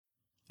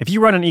If you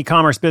run an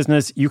e-commerce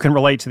business, you can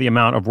relate to the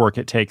amount of work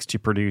it takes to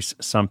produce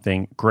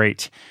something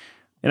great.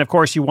 And of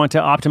course, you want to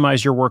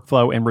optimize your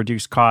workflow and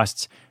reduce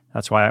costs.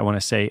 That's why I want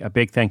to say a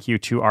big thank you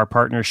to our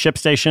partner,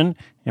 ShipStation,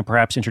 and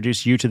perhaps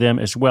introduce you to them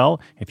as well.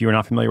 If you are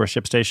not familiar with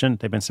ShipStation,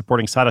 they've been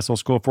supporting Side Hustle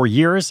School for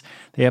years.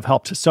 They have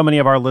helped so many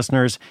of our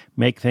listeners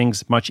make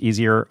things much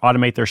easier,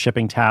 automate their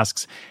shipping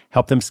tasks,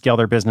 help them scale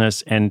their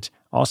business, and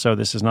also,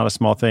 this is not a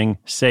small thing,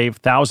 save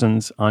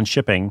thousands on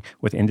shipping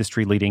with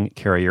industry-leading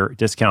carrier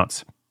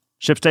discounts.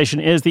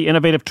 ShipStation is the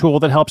innovative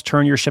tool that helps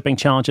turn your shipping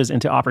challenges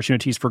into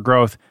opportunities for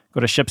growth. Go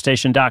to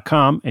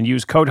ShipStation.com and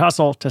use code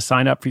HUSTLE to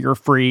sign up for your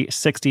free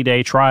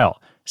 60-day trial.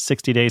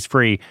 60 days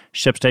free.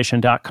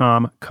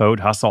 ShipStation.com, code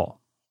HUSTLE.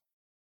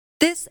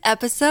 This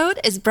episode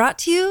is brought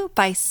to you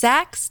by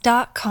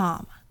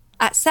Saks.com.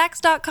 At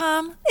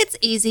Saks.com, it's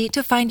easy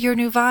to find your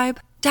new vibe.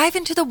 Dive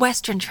into the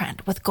Western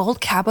trend with gold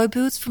cowboy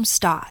boots from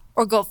Stott,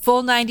 or go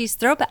full 90s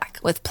throwback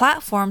with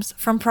platforms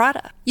from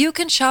Prada. You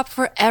can shop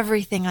for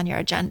everything on your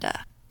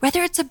agenda.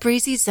 Whether it's a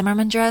breezy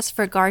Zimmermann dress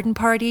for a garden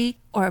party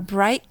or a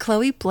bright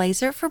Chloe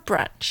blazer for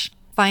brunch,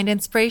 find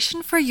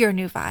inspiration for your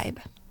new vibe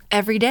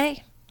every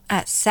day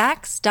at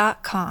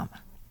Saks.com.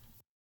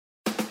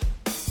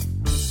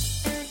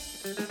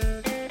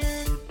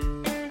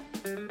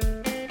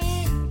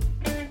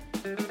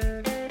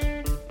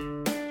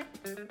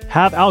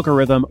 Have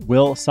Algorithm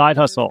will side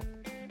hustle.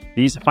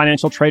 These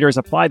financial traders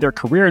applied their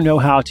career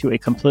know-how to a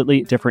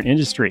completely different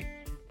industry.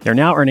 They're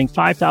now earning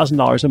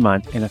 $5,000 a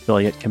month in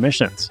affiliate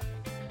commissions.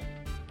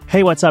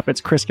 Hey, what's up?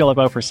 It's Chris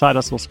Guillebeau for Side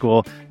Hustle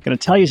School. I'm going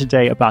to tell you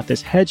today about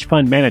this hedge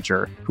fund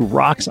manager who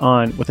rocks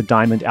on with a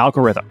diamond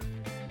algorithm.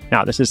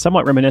 Now, this is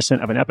somewhat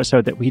reminiscent of an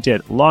episode that we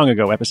did long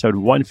ago, episode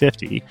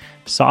 150,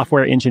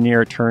 Software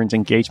Engineer Turns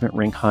Engagement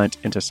Ring Hunt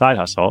into Side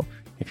Hustle.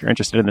 If you're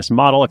interested in this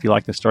model, if you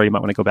like the story, you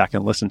might want to go back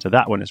and listen to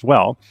that one as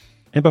well.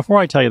 And before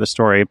I tell you the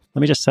story,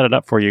 let me just set it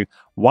up for you.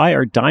 Why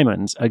are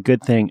diamonds a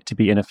good thing to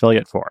be an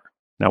affiliate for?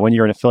 Now, when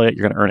you're an affiliate,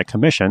 you're going to earn a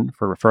commission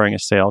for referring a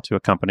sale to a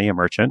company, a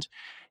merchant.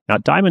 Now,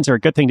 diamonds are a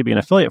good thing to be an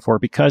affiliate for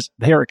because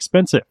they are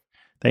expensive.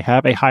 They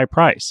have a high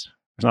price.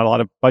 There's not a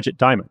lot of budget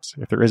diamonds.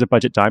 If there is a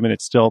budget diamond,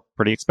 it's still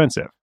pretty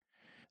expensive.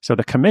 So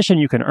the commission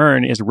you can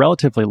earn is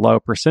relatively low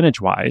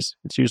percentage-wise.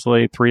 It's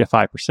usually 3 to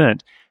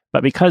 5%.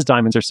 But because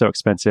diamonds are so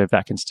expensive,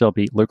 that can still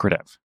be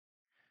lucrative.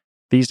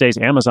 These days,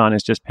 Amazon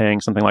is just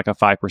paying something like a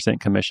 5%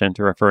 commission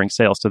to referring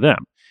sales to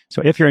them.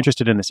 So if you're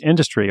interested in this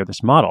industry or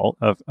this model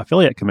of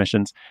affiliate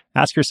commissions,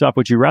 ask yourself,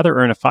 would you rather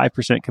earn a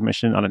 5%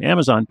 commission on an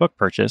Amazon book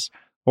purchase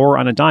or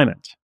on a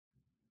diamond?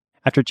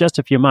 After just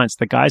a few months,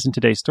 the guys in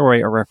today's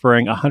story are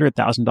referring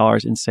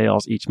 $100,000 in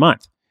sales each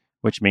month,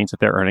 which means that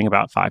they're earning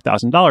about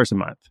 $5,000 a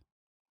month.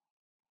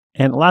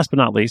 And last but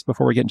not least,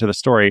 before we get into the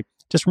story,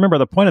 just remember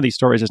the point of these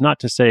stories is not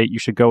to say you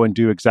should go and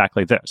do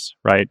exactly this,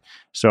 right?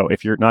 So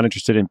if you're not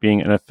interested in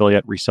being an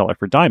affiliate reseller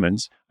for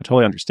diamonds, I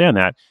totally understand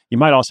that. You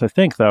might also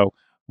think, though,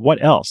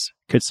 what else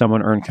could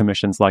someone earn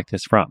commissions like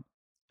this from?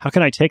 How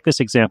can I take this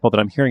example that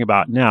I'm hearing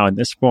about now in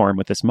this form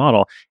with this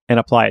model and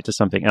apply it to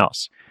something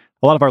else?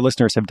 A lot of our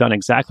listeners have done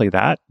exactly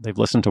that. They've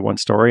listened to one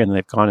story and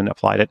they've gone and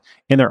applied it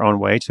in their own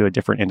way to a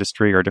different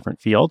industry or a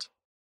different field.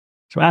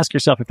 So ask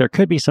yourself if there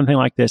could be something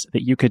like this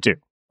that you could do,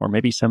 or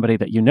maybe somebody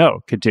that you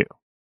know could do.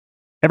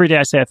 Every day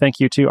I say a thank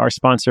you to our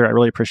sponsor. I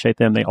really appreciate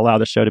them. They allow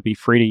the show to be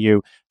free to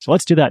you. So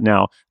let's do that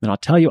now. Then I'll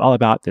tell you all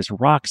about this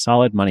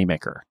rock-solid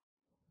moneymaker.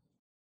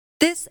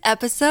 This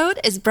episode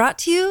is brought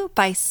to you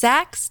by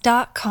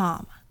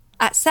Saks.com.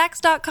 At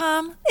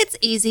Saks.com, it's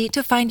easy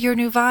to find your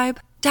new vibe.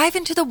 Dive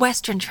into the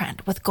Western trend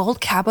with gold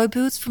cowboy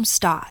boots from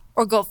Stott,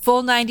 or go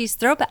full 90s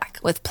throwback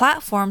with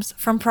platforms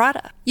from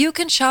Prada. You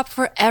can shop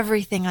for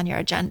everything on your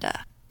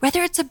agenda.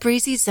 Whether it's a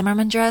breezy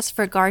Zimmermann dress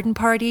for a garden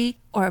party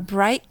or a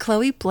bright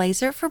Chloe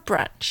blazer for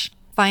brunch,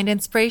 find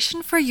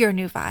inspiration for your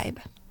new vibe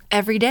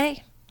every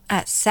day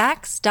at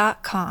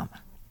Saks.com.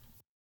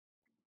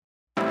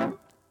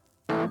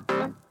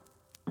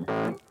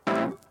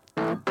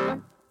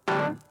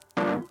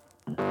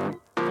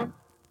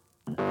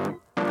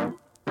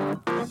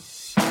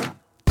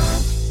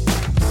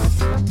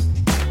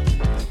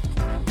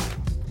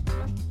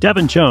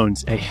 Devin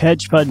Jones, a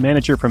hedge fund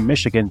manager from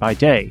Michigan by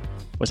day,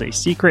 was a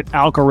secret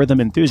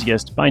algorithm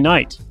enthusiast by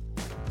night.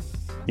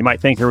 You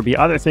might think there would be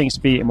other things to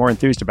be more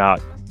enthused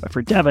about, but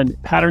for Devin,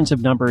 patterns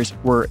of numbers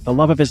were the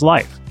love of his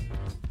life.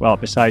 Well,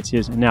 besides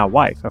his now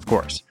wife, of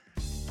course.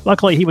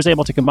 Luckily, he was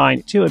able to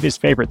combine two of his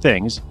favorite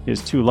things,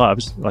 his two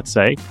loves, let's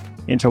say,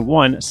 into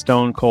one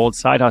stone-cold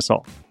side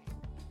hustle.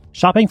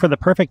 Shopping for the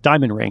perfect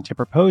diamond ring to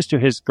propose to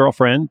his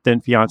girlfriend, then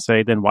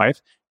fiancée, then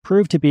wife,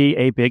 proved to be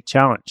a big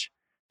challenge.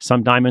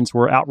 Some diamonds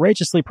were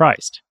outrageously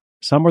priced.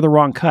 Some were the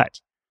wrong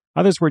cut.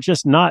 Others were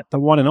just not the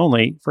one and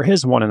only for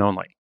his one and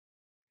only.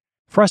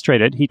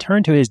 Frustrated, he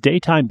turned to his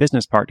daytime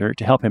business partner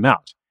to help him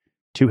out.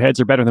 Two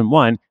heads are better than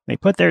one. They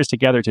put theirs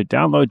together to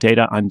download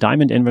data on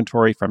diamond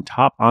inventory from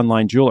top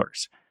online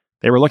jewelers.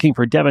 They were looking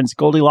for Devin's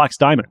Goldilocks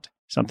diamond,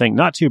 something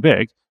not too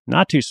big,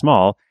 not too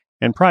small,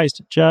 and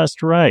priced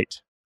just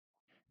right.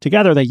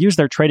 Together, they used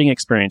their trading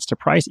experience to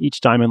price each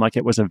diamond like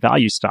it was a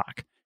value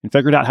stock, and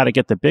figured out how to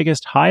get the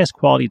biggest, highest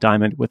quality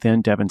diamond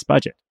within Devon's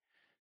budget.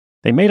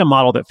 They made a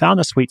model that found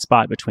the sweet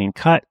spot between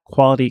cut,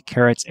 quality,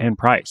 carats, and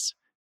price.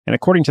 And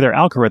according to their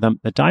algorithm,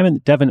 the diamond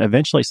that Devon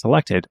eventually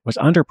selected was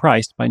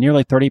underpriced by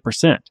nearly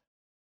 30%.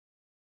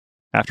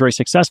 After a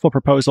successful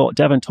proposal,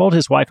 Devon told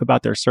his wife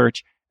about their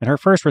search, and her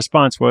first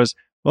response was,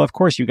 "Well, of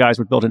course you guys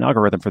would build an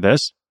algorithm for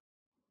this."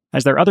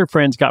 As their other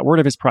friends got word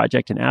of his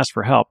project and asked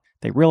for help,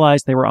 they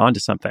realized they were onto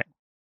something.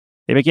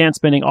 They began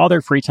spending all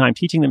their free time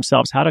teaching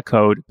themselves how to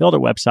code, build a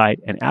website,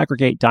 and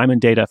aggregate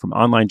diamond data from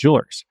online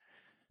jewelers.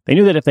 They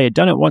knew that if they had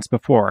done it once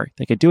before,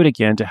 they could do it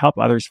again to help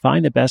others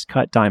find the best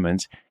cut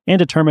diamonds and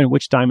determine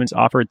which diamonds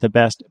offered the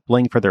best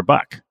bling for their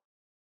buck.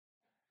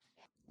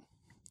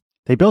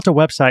 They built a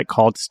website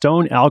called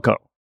Stone Algo,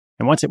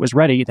 and once it was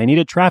ready, they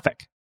needed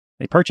traffic.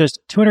 They purchased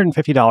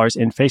 $250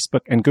 in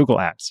Facebook and Google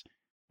ads.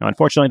 Now,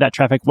 unfortunately, that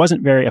traffic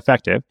wasn't very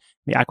effective.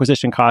 The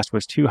acquisition cost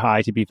was too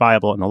high to be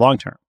viable in the long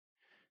term.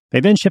 They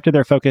then shifted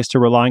their focus to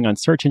relying on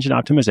search engine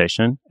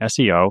optimization,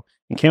 SEO,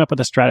 and came up with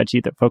a strategy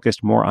that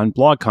focused more on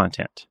blog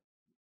content.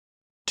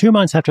 2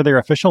 months after their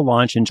official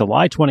launch in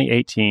July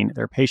 2018,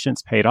 their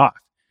patience paid off.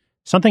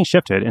 Something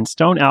shifted, and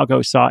Stone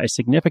Algo saw a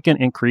significant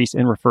increase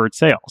in referred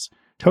sales,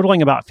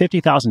 totaling about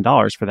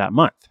 $50,000 for that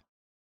month.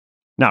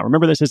 Now,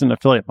 remember, this is an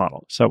affiliate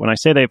model. So when I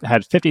say they've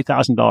had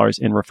 $50,000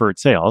 in referred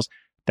sales,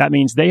 that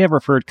means they have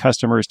referred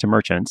customers to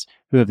merchants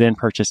who have then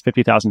purchased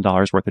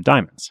 $50,000 worth of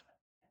diamonds.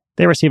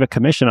 They receive a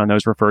commission on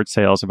those referred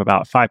sales of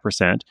about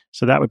 5%,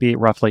 so that would be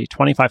roughly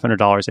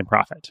 $2,500 in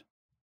profit.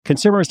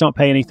 Consumers don't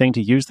pay anything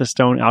to use the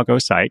Stone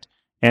Algo site,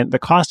 and the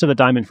cost of the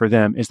diamond for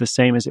them is the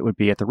same as it would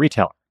be at the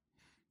retailer.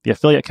 The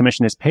affiliate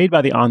commission is paid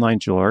by the online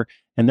jeweler,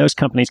 and those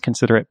companies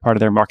consider it part of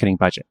their marketing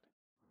budget.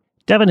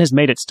 Devon has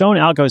made it Stone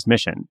Algo's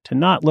mission to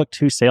not look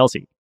too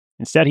salesy.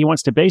 Instead, he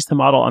wants to base the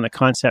model on the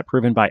concept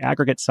proven by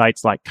aggregate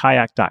sites like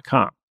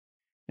Kayak.com.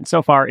 And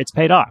so far, it's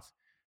paid off.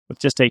 With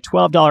just a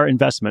 $12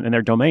 investment in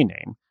their domain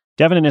name,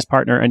 Devon and his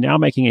partner are now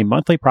making a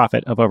monthly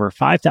profit of over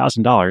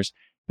 $5,000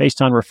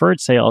 based on referred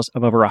sales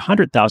of over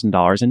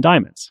 $100,000 in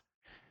diamonds.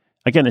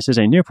 Again, this is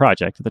a new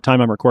project. At the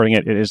time I'm recording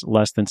it, it is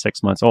less than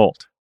 6 months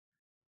old.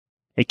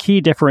 A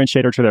key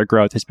differentiator to their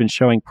growth has been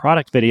showing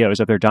product videos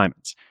of their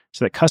diamonds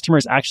so that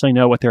customers actually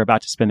know what they're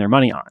about to spend their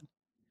money on.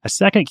 A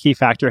second key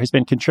factor has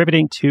been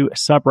contributing to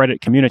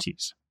subreddit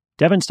communities.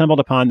 Devon stumbled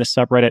upon the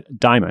subreddit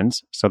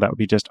Diamonds, so that would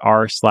be just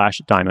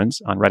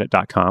r/diamonds on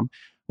reddit.com,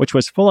 which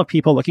was full of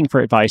people looking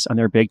for advice on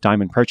their big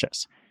diamond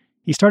purchase.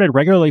 He started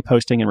regularly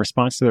posting in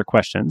response to their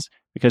questions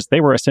because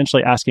they were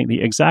essentially asking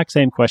the exact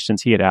same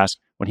questions he had asked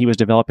when he was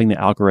developing the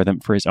algorithm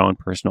for his own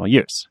personal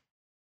use.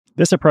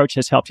 This approach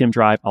has helped him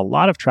drive a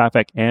lot of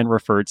traffic and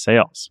referred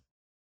sales.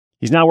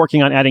 He's now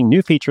working on adding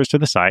new features to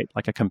the site,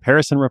 like a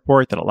comparison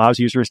report that allows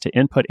users to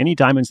input any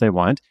diamonds they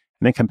want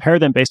and then compare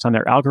them based on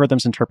their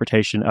algorithm's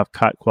interpretation of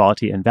cut,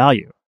 quality, and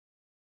value.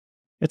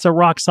 It's a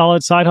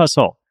rock-solid side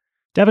hustle.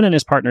 Devon and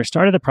his partner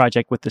started the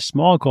project with the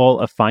small goal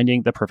of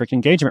finding the perfect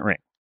engagement ring.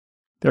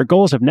 Their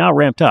goals have now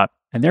ramped up,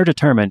 and they're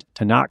determined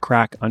to not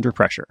crack under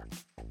pressure.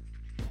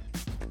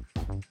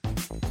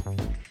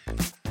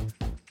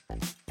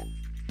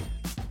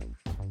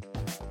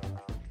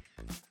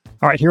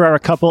 All right, here are a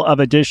couple of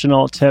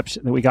additional tips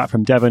that we got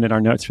from Devon in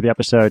our notes for the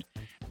episode.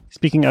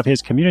 Speaking of his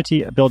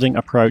community building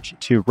approach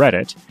to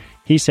Reddit,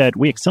 he said,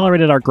 "We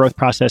accelerated our growth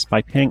process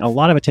by paying a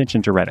lot of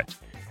attention to Reddit."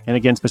 And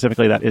again,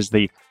 specifically, that is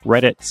the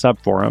Reddit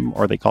subforum,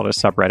 or they call it a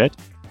subreddit,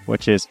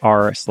 which is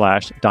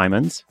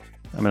r/diamonds.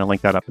 I'm going to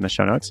link that up in the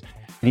show notes.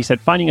 And he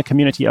said, finding a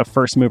community of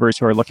first movers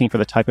who are looking for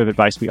the type of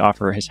advice we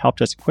offer has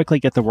helped us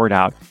quickly get the word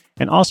out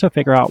and also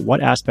figure out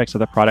what aspects of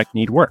the product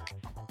need work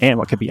and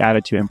what could be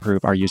added to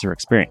improve our user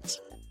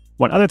experience.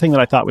 One other thing that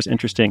I thought was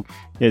interesting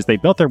is they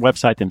built their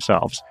website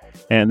themselves,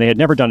 and they had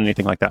never done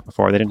anything like that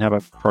before. They didn't have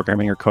a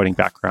programming or coding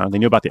background. They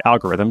knew about the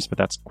algorithms, but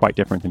that's quite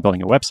different than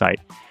building a website.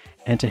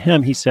 And to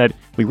him, he said,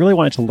 we really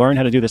wanted to learn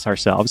how to do this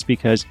ourselves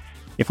because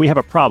if we have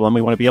a problem,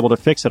 we want to be able to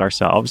fix it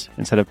ourselves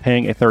instead of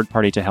paying a third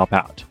party to help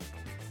out.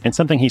 And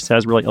something he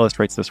says really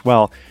illustrates this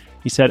well.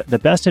 He said, the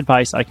best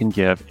advice I can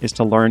give is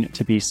to learn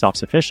to be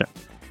self-sufficient.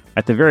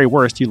 At the very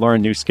worst, you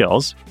learn new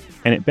skills,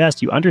 and at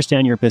best, you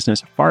understand your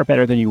business far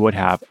better than you would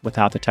have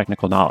without the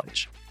technical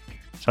knowledge.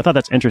 So I thought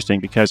that's interesting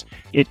because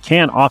it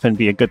can often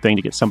be a good thing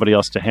to get somebody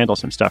else to handle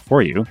some stuff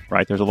for you,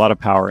 right? There's a lot of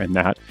power in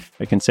that.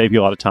 It can save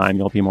you a lot of time.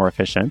 You'll be more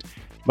efficient.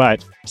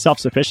 But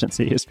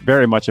self-sufficiency is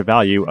very much a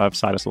value of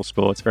Side Hustle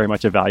School. It's very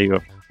much a value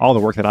of all the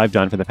work that I've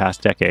done for the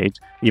past decade,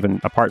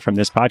 even apart from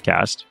this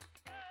podcast.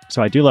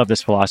 So I do love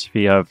this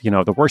philosophy of,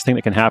 the worst thing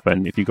that can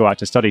happen if you go out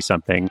to study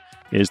something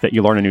is that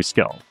you learn a new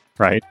skill,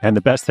 right? And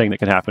the best thing that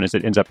can happen is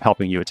it ends up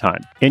helping you a ton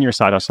in your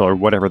side hustle or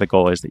whatever the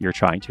goal is that you're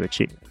trying to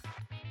achieve.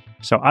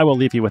 So I will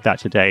leave you with that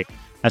today.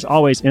 As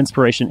always,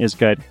 inspiration is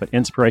good, but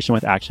inspiration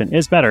with action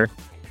is better.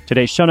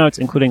 Today's show notes,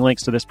 including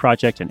links to this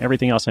project and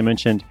everything else I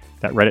mentioned,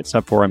 that Reddit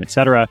subforum,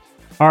 etc.,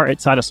 are at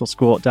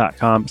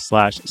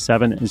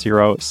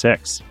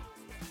sidehustleschool.com/706.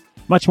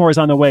 Much more is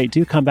on the way.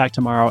 Do come back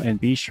tomorrow and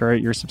be sure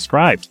you're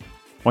subscribed.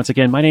 Once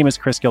again, my name is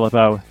Chris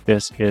Guillebeau.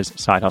 This is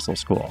Side Hustle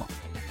School.